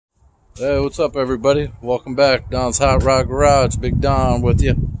Hey, what's up, everybody? Welcome back. Don's Hot Rod Garage. Big Don with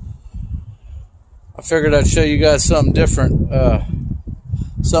you. I figured I'd show you guys something different.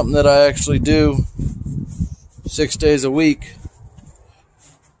 Something that I actually do 6 days a week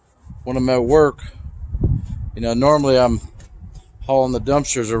when I'm at work. Normally I'm hauling the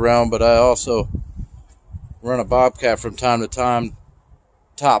dumpsters around, but I also run a Bobcat from time to time,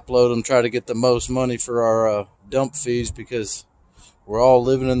 top load them, try to get the most money for our dump fees because we're all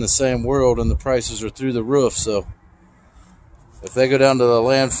living in the same world and the prices are through the roof. So if they go down to the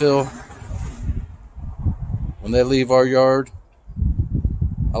landfill, when they leave our yard,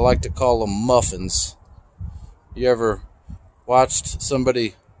 I like to call them muffins. You ever watched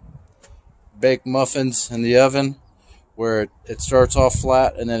somebody bake muffins in the oven where it starts off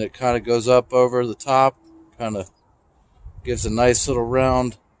flat and then it kind of goes up over the top, kind of gives a nice little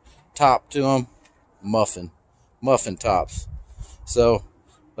round top to them? Muffin tops. So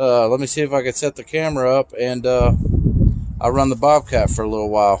let me see if I can set the camera up and I'll run the Bobcat for a little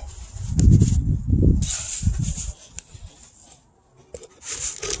while.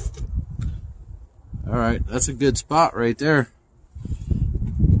 Alright, that's a good spot right there.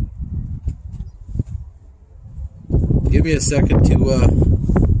 Give me a second to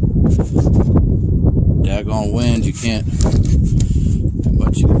daggone wind. You can't do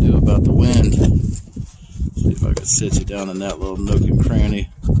much you can do about the wind. See if I can sit you down in that little nook and cranny.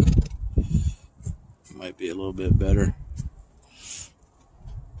 Might be a little bit better.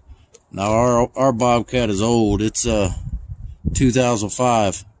 Now our Bobcat is old. It's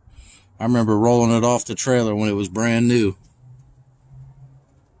 2005. I remember rolling it off the trailer when it was brand new.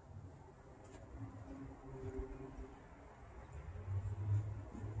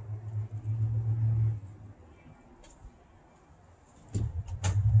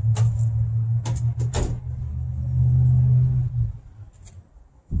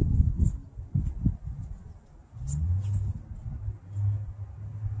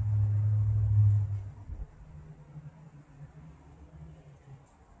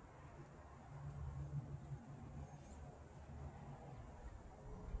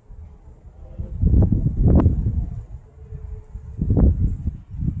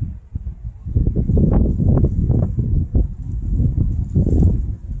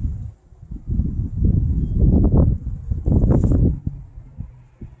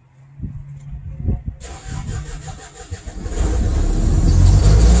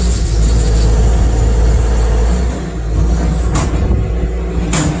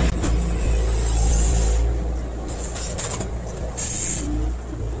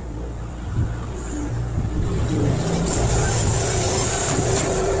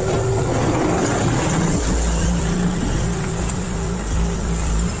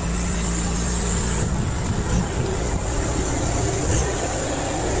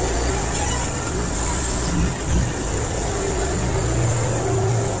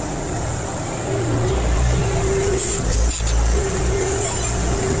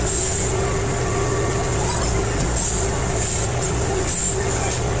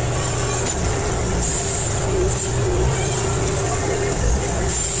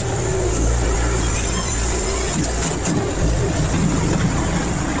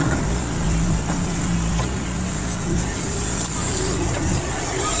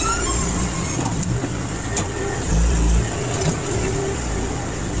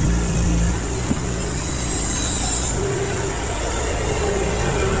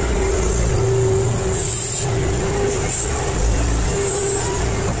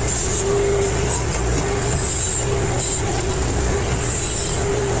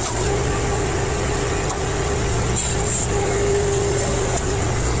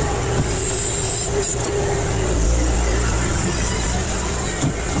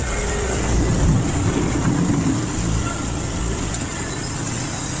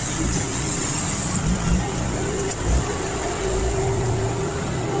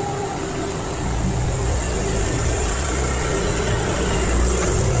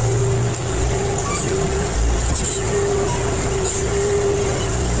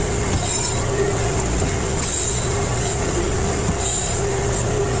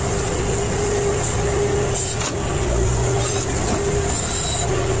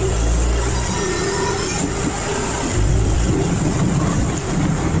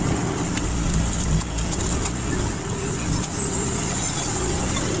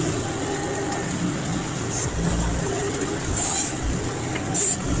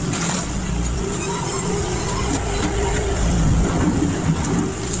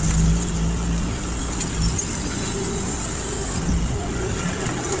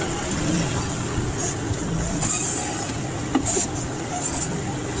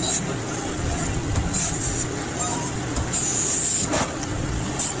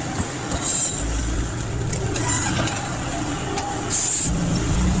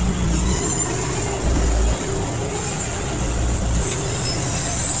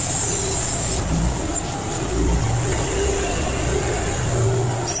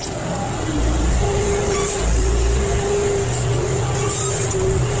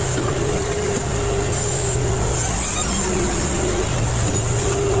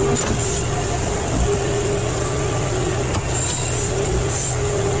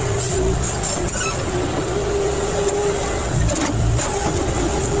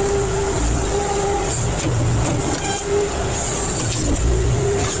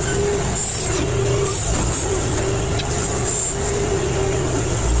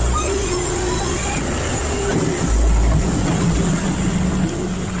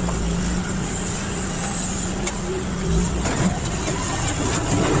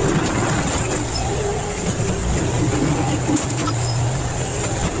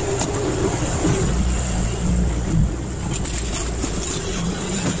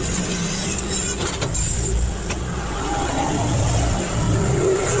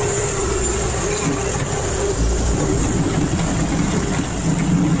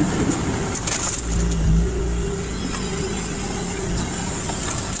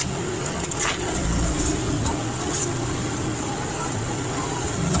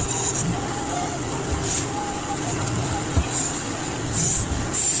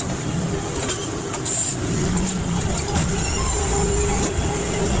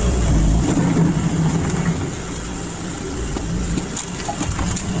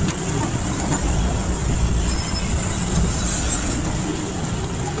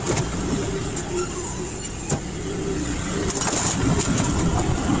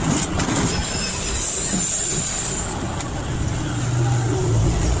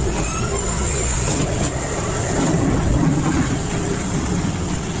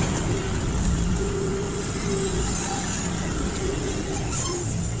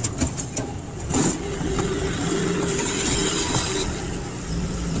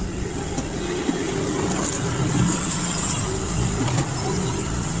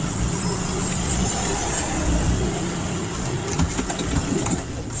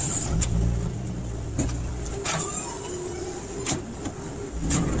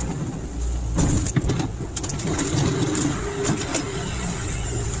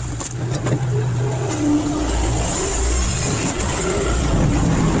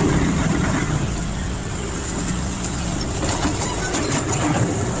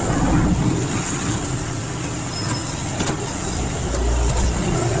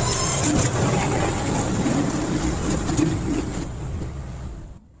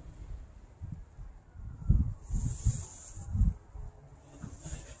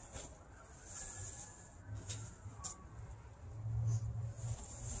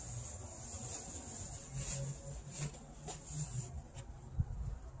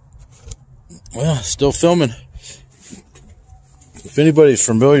 Well, still filming. If anybody's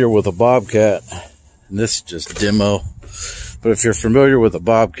familiar with a Bobcat, and this is just demo, but if you're familiar with a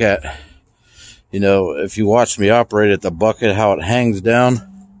Bobcat, you know, if you watch me operate it, the bucket, how it hangs down,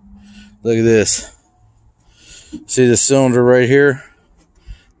 look at this. See this cylinder right here?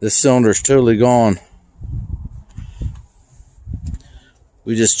 This cylinder's totally gone.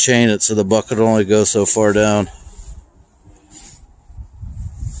 We just chain it so the bucket only goes so far down.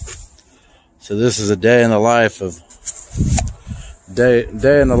 So this is a day in the life of day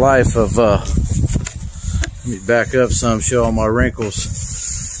in the life of let me back up some, show all my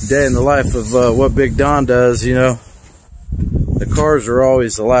wrinkles. Day in the life of what Big Don does. You know, the cars are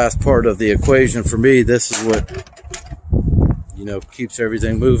always the last part of the equation for me. This is what, you know, keeps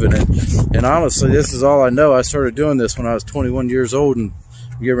everything moving. And honestly, this is all I know. I started doing this when I was 21 years old and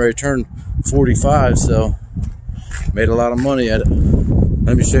getting ready to turn 45, so made a lot of money at it.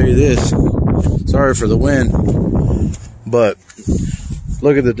 Let me show you this. Sorry for the wind, but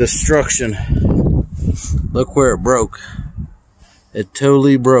look at the destruction. Look where it broke. It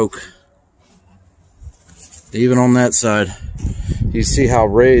totally broke. Even on that side. You see how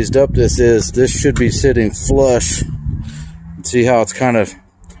raised up this is. This should be sitting flush. See how it's kind of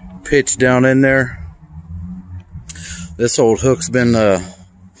pitched down in there. This old hook's been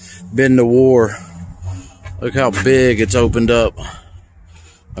to war. Look how big it's opened up.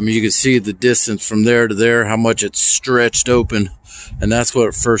 I mean, you can see the distance from there to there, how much it's stretched open, and that's what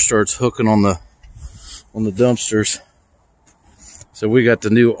it first starts hooking on the dumpsters. So we got the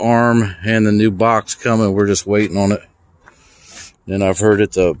new arm and the new box coming. We're just waiting on it. And I've heard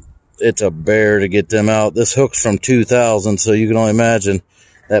it's a bear to get them out. This hook's from 2000, so you can only imagine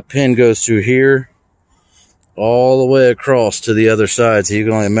that pin goes through here all the way across to the other side, so you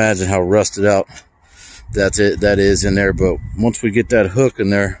can only imagine how rusted out that is in there. But once we get that hook in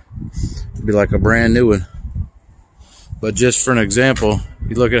there, it'll be like a brand new one. But just for an example,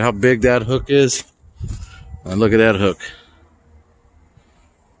 you look at how big that hook is, and look at that hook.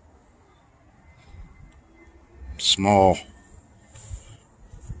 Small.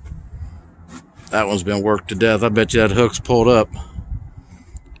 That one's been worked to death. I bet you that hook's pulled up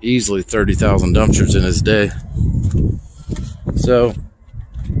easily 30,000 dumpsters in his day. So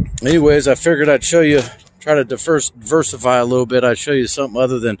anyways, I figured I'd show you, try to diversify a little bit. I'd show you something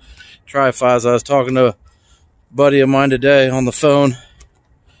other than tri-fis. I was talking to a buddy of mine today on the phone.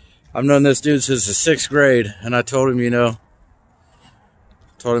 I've known this dude since the 6th grade, and I told him, you know,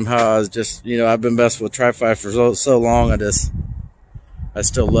 how I was just, you know, I've been messing with tri-fi for so long. I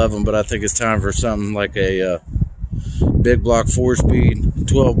still love them, but I think it's time for something like a big block 4-speed,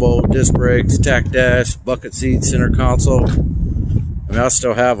 12 bolt disc brakes, tack dash, bucket seat, center console. I mean, I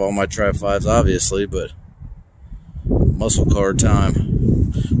still have all my tri-5s, obviously, but muscle car time.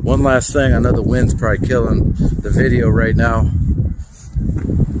 One last thing, I know the wind's probably killing the video right now.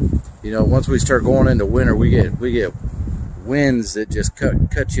 You know, once we start going into winter, we get winds that just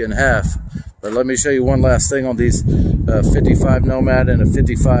cut you in half. But let me show you one last thing on these 55 Nomad and a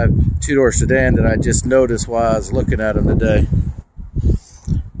 55 two-door sedan that I just noticed while I was looking at them today.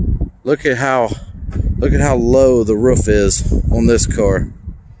 Look at how low the roof is on this car.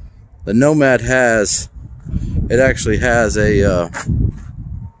 The Nomad actually has a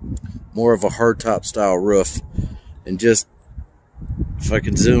more of a hardtop style roof. And just, if I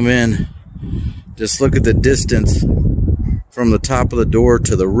can zoom in, just look at the distance from the top of the door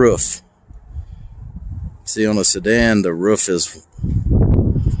to the roof. See, on a sedan, the roof is,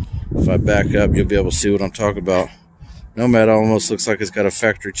 if I back up, you'll be able to see what I'm talking about. Nomad almost looks like it's got a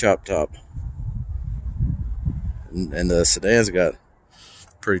factory chop top. And the sedan's got a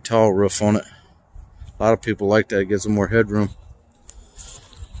pretty tall roof on it. A lot of people like that. It gives them more headroom.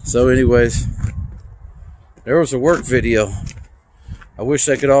 So anyways, there was a work video. I wish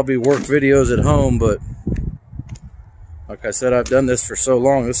they could all be work videos at home, but like I said, I've done this for so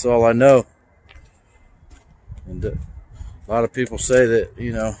long. This is all I know. And a lot of people say that,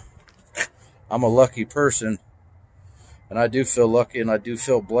 you know, I'm a lucky person. And I do feel lucky and I do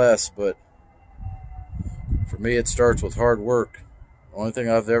feel blessed, but for me, it starts with hard work. The only thing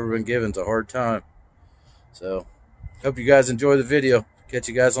I've ever been given is a hard time. So, hope you guys enjoy the video. Catch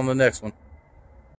you guys on the next one.